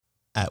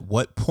At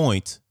what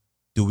point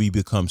do we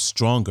become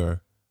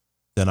stronger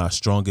than our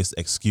strongest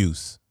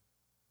excuse?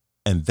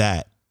 And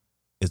that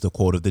is the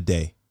quote of the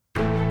day.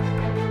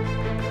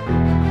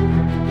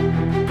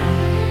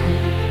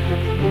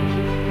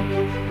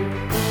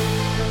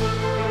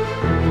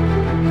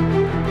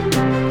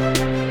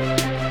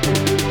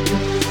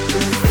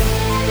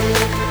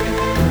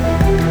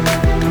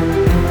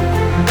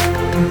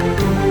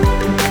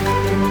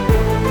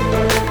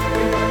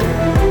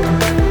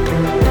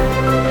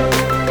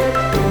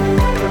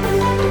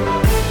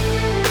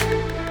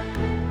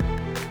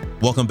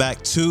 Welcome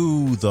back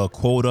to the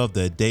Quote of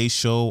the Day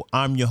show.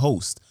 I'm your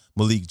host,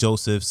 Malik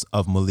Josephs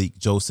of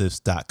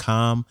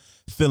MalikJosephs.com,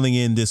 filling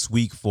in this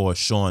week for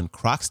Sean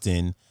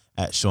Croxton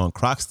at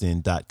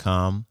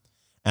SeanCroxton.com.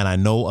 And I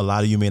know a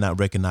lot of you may not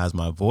recognize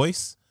my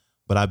voice,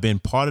 but I've been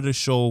part of the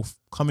show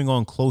coming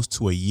on close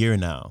to a year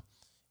now.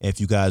 If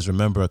you guys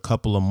remember, a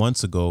couple of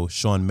months ago,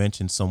 Sean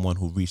mentioned someone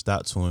who reached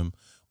out to him,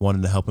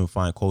 wanting to help him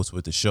find quotes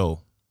with the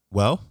show.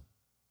 Well,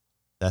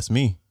 that's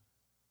me.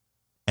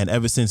 And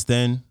ever since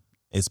then,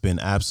 it's been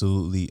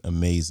absolutely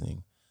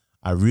amazing.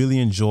 I really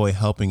enjoy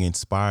helping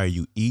inspire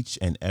you each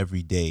and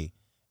every day,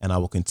 and I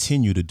will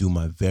continue to do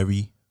my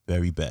very,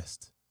 very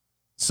best.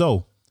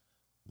 So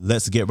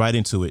let's get right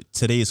into it.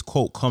 Today's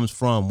quote comes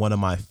from one of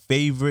my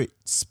favorite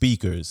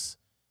speakers,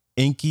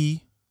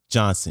 Inky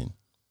Johnson.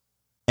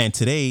 And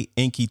today,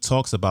 Inky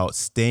talks about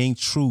staying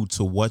true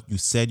to what you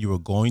said you were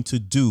going to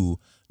do,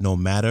 no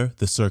matter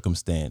the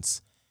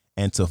circumstance,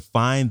 and to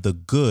find the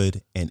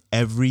good in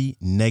every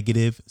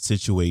negative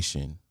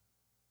situation.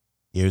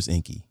 Here's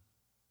Inky.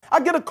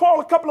 I get a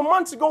call a couple of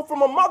months ago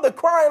from a mother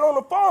crying on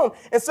the phone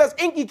and says,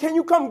 Inky, can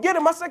you come get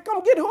him? I said,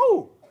 come get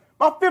who?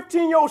 My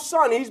 15-year-old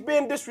son. He's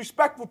being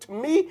disrespectful to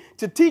me,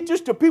 to teachers,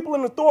 to people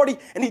in authority,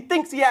 and he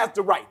thinks he has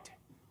the right.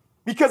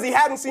 Because he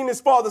hadn't seen his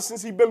father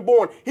since he's been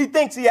born. He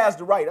thinks he has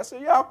the right. I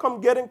said, yeah, I'll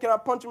come get him. Can I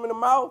punch him in the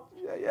mouth?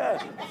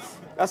 Yeah.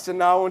 I said,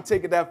 no, I won't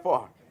take it that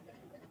far.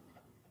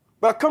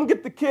 But I come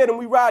get the kid, and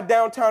we ride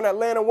downtown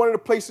Atlanta, one of the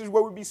places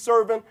where we be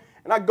serving.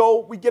 And I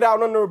go, we get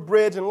out under a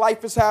bridge, and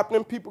life is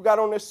happening. People got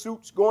on their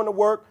suits, going to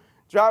work,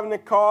 driving their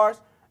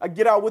cars. I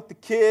get out with the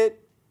kid.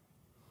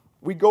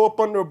 We go up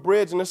under a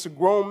bridge, and it's a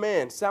grown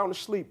man, sound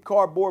asleep,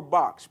 cardboard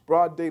box,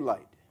 broad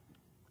daylight.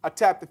 I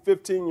tap the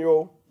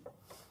 15-year-old.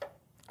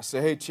 I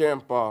said, hey,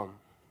 champ,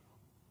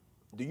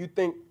 do you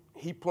think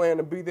he planned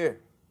to be there?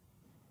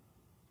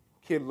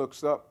 Kid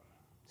looks up,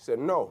 said,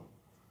 no.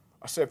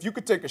 I said, if you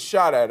could take a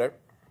shot at it,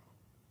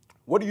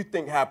 what do you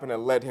think happened that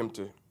led him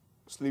to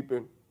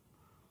sleeping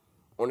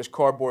on this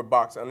cardboard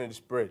box under this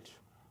bridge?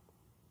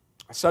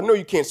 I said, I know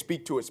you can't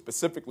speak to it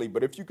specifically,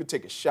 but if you could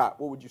take a shot,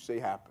 what would you say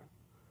happened?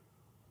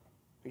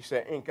 He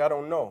said, Ink, I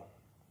don't know.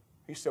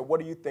 He said,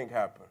 what do you think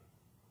happened?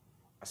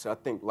 I said, I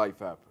think life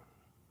happened.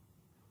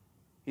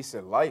 He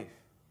said, life?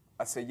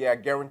 I said, yeah, I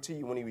guarantee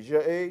you when he was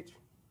your age,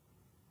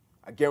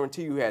 I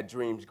guarantee you had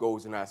dreams,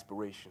 goals, and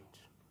aspirations.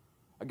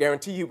 I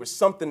guarantee you it was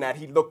something that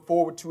he looked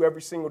forward to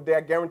every single day.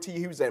 I guarantee you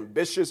he was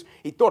ambitious.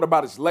 He thought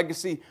about his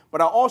legacy. But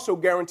I also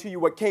guarantee you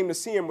what came to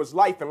see him was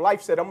life. And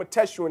life said, I'm going to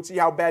test you and see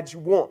how bad you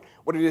want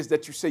what it is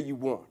that you say you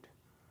want.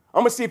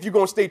 I'm going to see if you're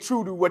going to stay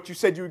true to what you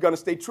said you were going to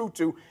stay true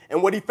to.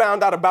 And what he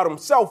found out about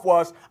himself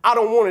was, I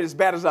don't want it as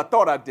bad as I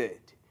thought I did.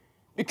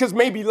 Because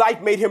maybe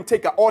life made him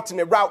take an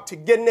alternate route to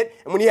getting it.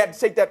 And when he had to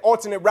take that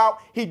alternate route,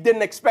 he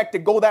didn't expect to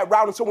go that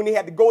route. And so when he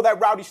had to go that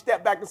route, he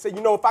stepped back and said,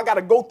 you know, if I got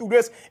to go through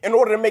this in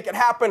order to make it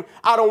happen,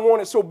 I don't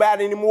want it so bad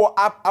anymore.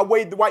 I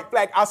waved the white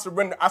flag. I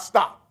surrender. I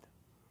stopped.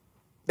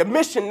 The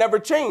mission never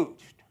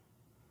changed.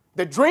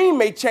 The dream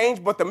may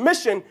change, but the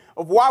mission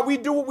of why we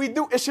do what we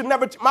do, it should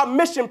never change. My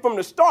mission from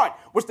the start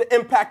was to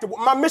impact.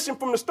 My mission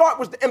from the start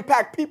was to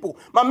impact people.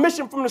 My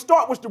mission from the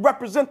start was to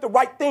represent the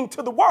right thing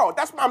to the world.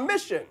 That's my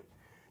mission.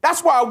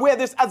 That's why I wear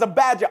this as a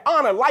badge of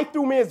honor. Life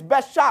threw me his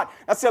best shot.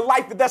 I said,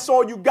 life, if that's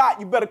all you got,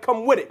 you better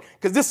come with it,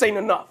 because this ain't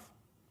enough.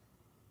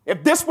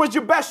 If this was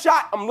your best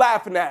shot, I'm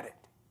laughing at it.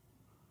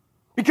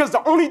 Because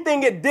the only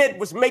thing it did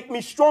was make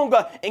me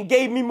stronger and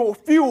gave me more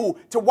fuel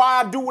to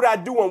why I do what I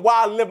do and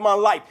why I live my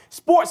life.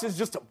 Sports is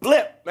just a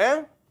blip,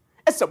 man.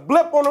 It's a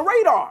blip on the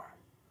radar.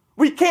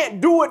 We can't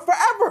do it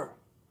forever.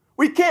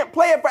 We can't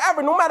play it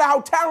forever. No matter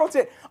how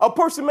talented a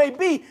person may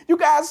be, you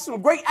guys are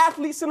some great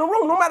athletes in the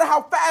room. No matter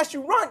how fast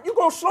you run, you're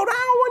going to slow down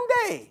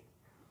one day.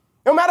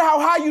 No matter how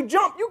high you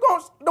jump,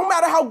 no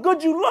matter how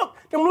good you look,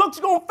 them looks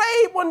going to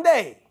fade one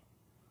day.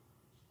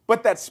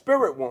 But that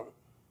spirit won't.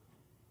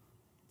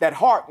 That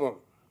heart won't.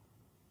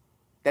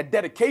 That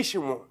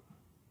dedication won't.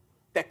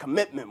 That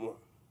commitment won't.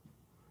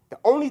 The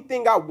only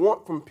thing I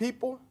want from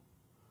people,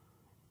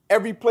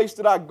 every place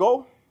that I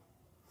go,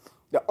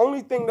 the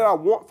only thing that I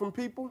want from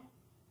people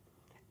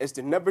is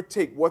to never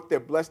take what they're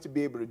blessed to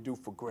be able to do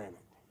for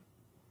granted.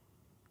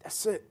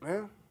 That's it,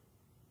 man.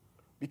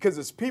 Because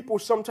as people,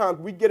 sometimes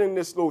we get in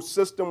this little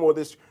system or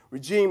this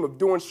regime of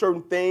doing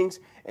certain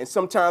things, and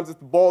sometimes if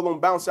the ball don't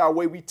bounce our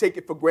way, we take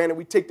it for granted.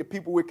 We take the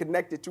people we're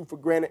connected to for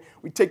granted.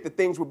 We take the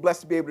things we're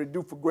blessed to be able to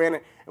do for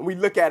granted, and we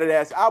look at it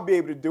as, I'll be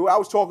able to do it. I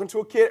was talking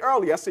to a kid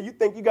earlier. I said, you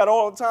think you got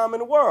all the time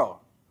in the world?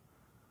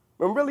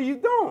 when really you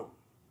don't.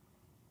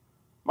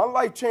 My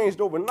life changed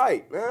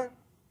overnight, man.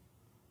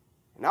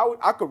 And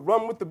I could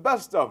run with the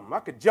best of them.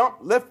 I could jump,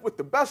 lift with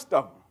the best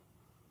of them.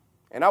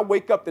 And I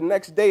wake up the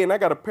next day and I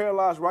got a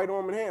paralyzed right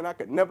arm and hand. I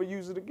could never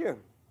use it again.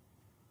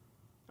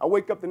 I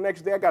wake up the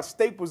next day, I got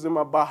staples in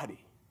my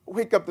body. I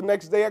wake up the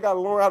next day, I got to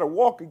learn how to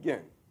walk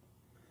again.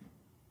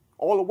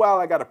 All the while,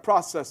 I got to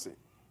process it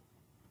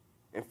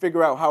and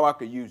figure out how I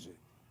could use it.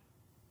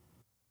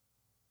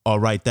 All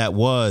right, that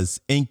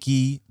was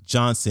Inky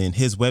Johnson.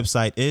 His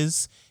website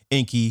is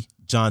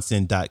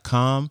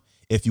inkyjohnson.com.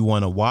 If you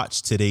want to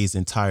watch today's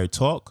entire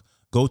talk,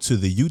 go to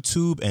the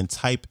YouTube and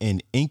type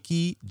in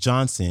Inky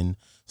Johnson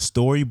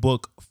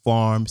Storybook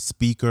Farm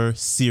Speaker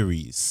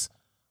Series.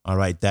 All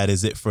right, that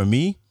is it for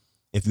me.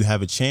 If you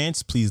have a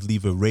chance, please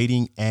leave a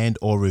rating and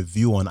or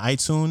review on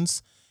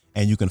iTunes.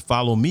 And you can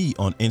follow me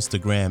on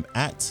Instagram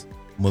at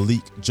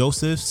Malik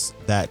Josephs.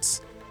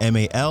 That's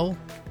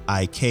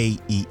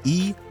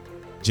MalikEeJosephs.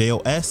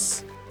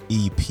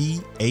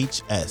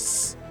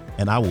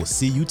 And I will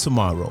see you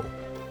tomorrow.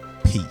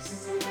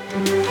 Peace.